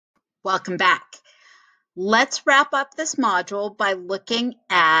Welcome back. Let's wrap up this module by looking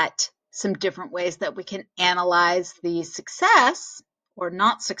at some different ways that we can analyze the success or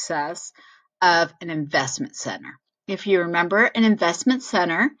not success of an investment center. If you remember, an investment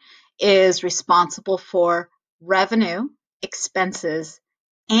center is responsible for revenue, expenses,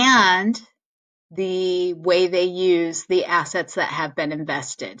 and the way they use the assets that have been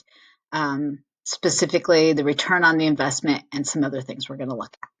invested, specifically the return on the investment and some other things we're going to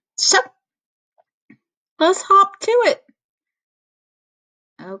look at. So let's hop to it.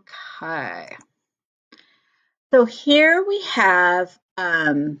 Okay. So here we have,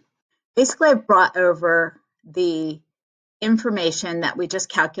 basically I've brought over the information that we just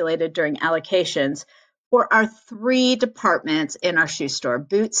calculated during allocations for our three departments in our shoe store: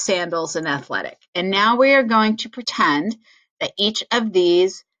 boots, sandals, and athletic. And now we are going to pretend that each of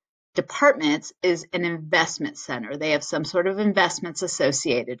these departments is an investment center. They have some sort of investments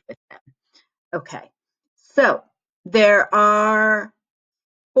associated with them. Okay, so there are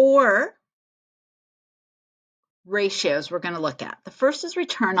 4 ratios we're going to look at. The first is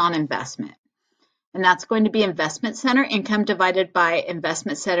return on investment, and that's going to be investment center income divided by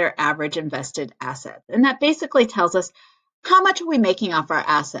investment center average invested assets. And that basically tells us how much are we making off our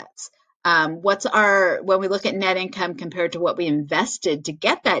assets. When we look at net income compared to what we invested to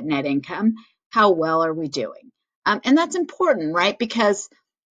get that net income, how well are we doing? And that's important, right? Because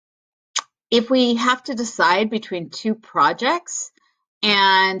if we have to decide between 2 projects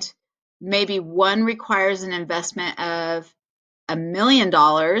and maybe one requires an investment of $1 million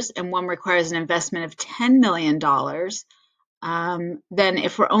and one requires an investment of $10 million, then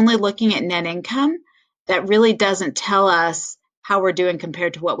if we're only looking at net income, that really doesn't tell us how we're doing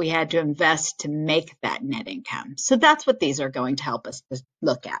compared to what we had to invest to make that net income. So that's what these are going to help us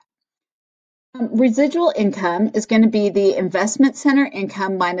look at. Residual income is going to be the investment center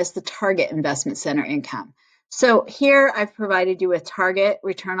income minus the target investment center income. So here I've provided you with target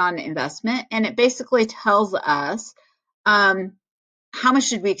return on investment, and it basically tells us how much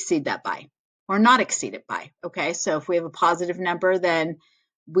did we exceed that by or not exceed it by. Okay, so if we have a positive number, then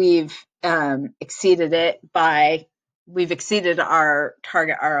we've exceeded our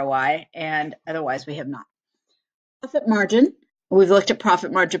target ROI, and otherwise we have not. Profit margin. We've looked at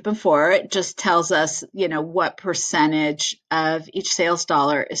profit margin before. It just tells us, what percentage of each sales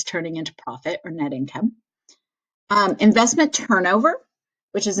dollar is turning into profit or net income. Investment turnover,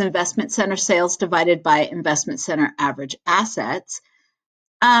 which is investment center sales divided by investment center average assets.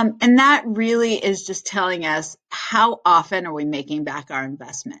 And that really is just telling us how often are we making back our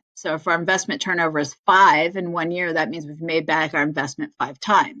investment. So if our investment turnover is 5 in 1 year, that means we've made back our investment 5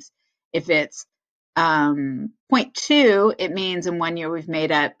 times. If it's 0.2, it means in 1 year we've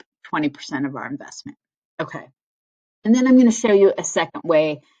made up 20% of our investment. Okay. And then I'm going to show you a second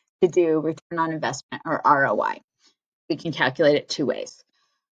way to do return on investment, or ROI. We can calculate it 2 ways.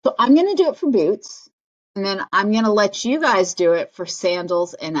 So I'm going to do it for boots, and then I'm going to let you guys do it for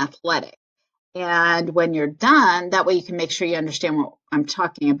sandals and athletic. And when you're done, that way you can make sure you understand what I'm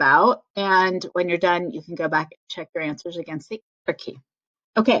talking about. And when you're done, you can go back and check your answers against the answer key.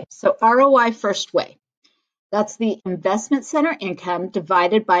 Okay, so ROI first way. That's the investment center income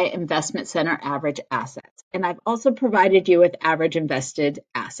divided by investment center average assets. And I've also provided you with average invested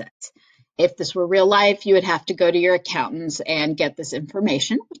assets. If this were real life, you would have to go to your accountants and get this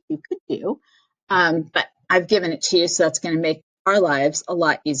information, which you could do. But I've given it to you, so that's going to make our lives a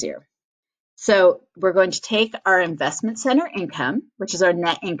lot easier. So we're going to take our investment center income, which is our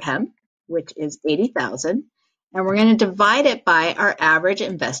net income, which is $80,000, and we're going to divide it by our average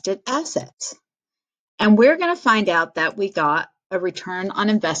invested assets. And we're going to find out that we got a return on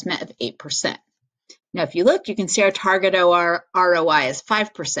investment of 8%. Now, if you look, you can see our target ROI is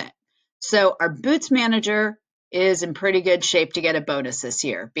 5%. So our boots manager is in pretty good shape to get a bonus this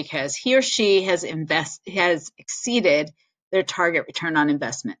year because he or she has exceeded their target return on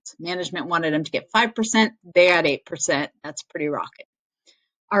investments. Management wanted them to get 5%. They got 8%. That's pretty rocket.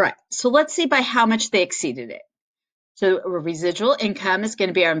 All right, so let's see by how much they exceeded it. So residual income is going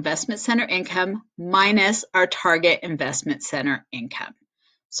to be our investment center income minus our target investment center income.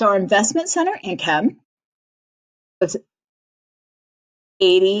 So our investment center income was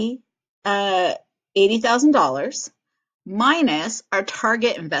 $80,000 minus our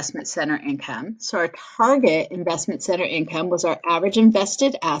target investment center income. So our target investment center income was our average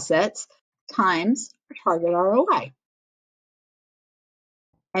invested assets times our target ROI.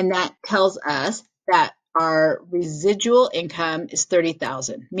 And that tells us that our residual income is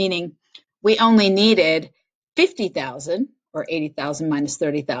 $30,000, meaning we only needed $50,000 or $80,000 minus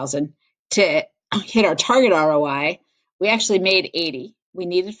 $30,000 to hit our target ROI. We actually made $80,000, we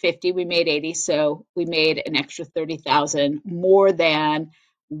needed 50, we made 80, so we made an extra 30,000 more than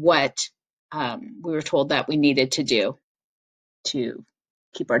what we were told that we needed to do to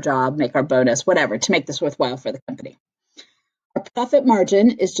keep our job, make our bonus, whatever, to make this worthwhile for the company. Our profit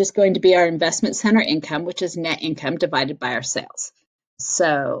margin is just going to be our investment center income, which is net income divided by our sales.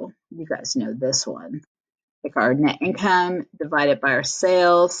 So you guys know this one. Like our net income divided by our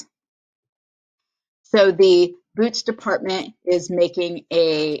sales. So the Boots department is making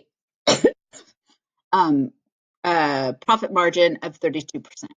a profit margin of 32%.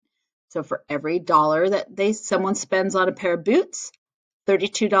 So for every dollar that someone spends on a pair of boots,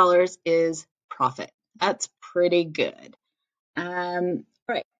 $32 is profit. That's pretty good. All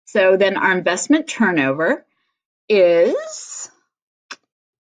right. So then our investment turnover is,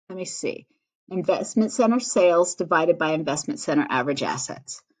 let me see, investment center sales divided by investment center average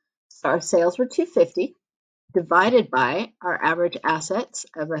assets. So our sales were 250 divided by our average assets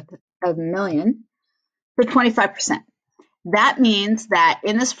of a million for 25%. That means that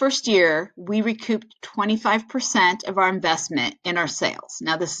in this first year, we recouped 25% of our investment in our sales.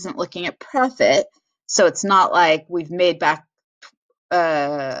 Now, this isn't looking at profit, so it's not like we've made back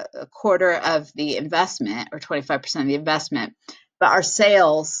a quarter of the investment or 25% of the investment, but our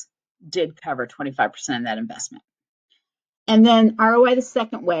sales did cover 25% of that investment. And then ROI the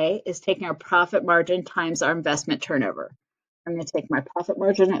second way is taking our profit margin times our investment turnover. I'm going to take my profit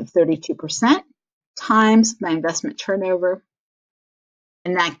margin of 32% times my investment turnover,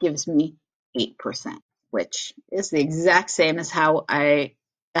 and that gives me 8%, which is the exact same as how I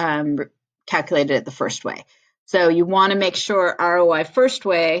calculated it the first way. So you want to make sure ROI first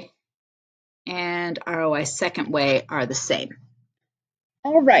way and ROI second way are the same.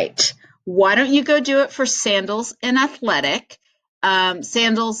 All right, why don't you go do it for sandals and athletic?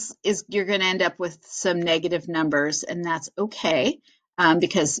 Sandals you're going to end up with some negative numbers, and that's okay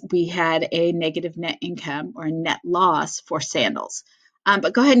because we had a negative net income or net loss for sandals.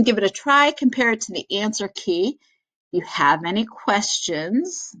 But go ahead and give it a try. Compare it to the answer key. If you have any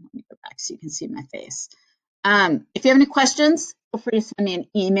questions, let me go back so you can see my face. If you have any questions, feel free to send me an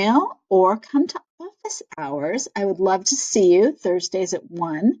email or come to office hours. I would love to see you Thursdays at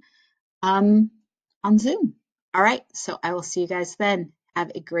 1 on Zoom. All right, so I will see you guys then.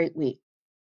 Have a great week.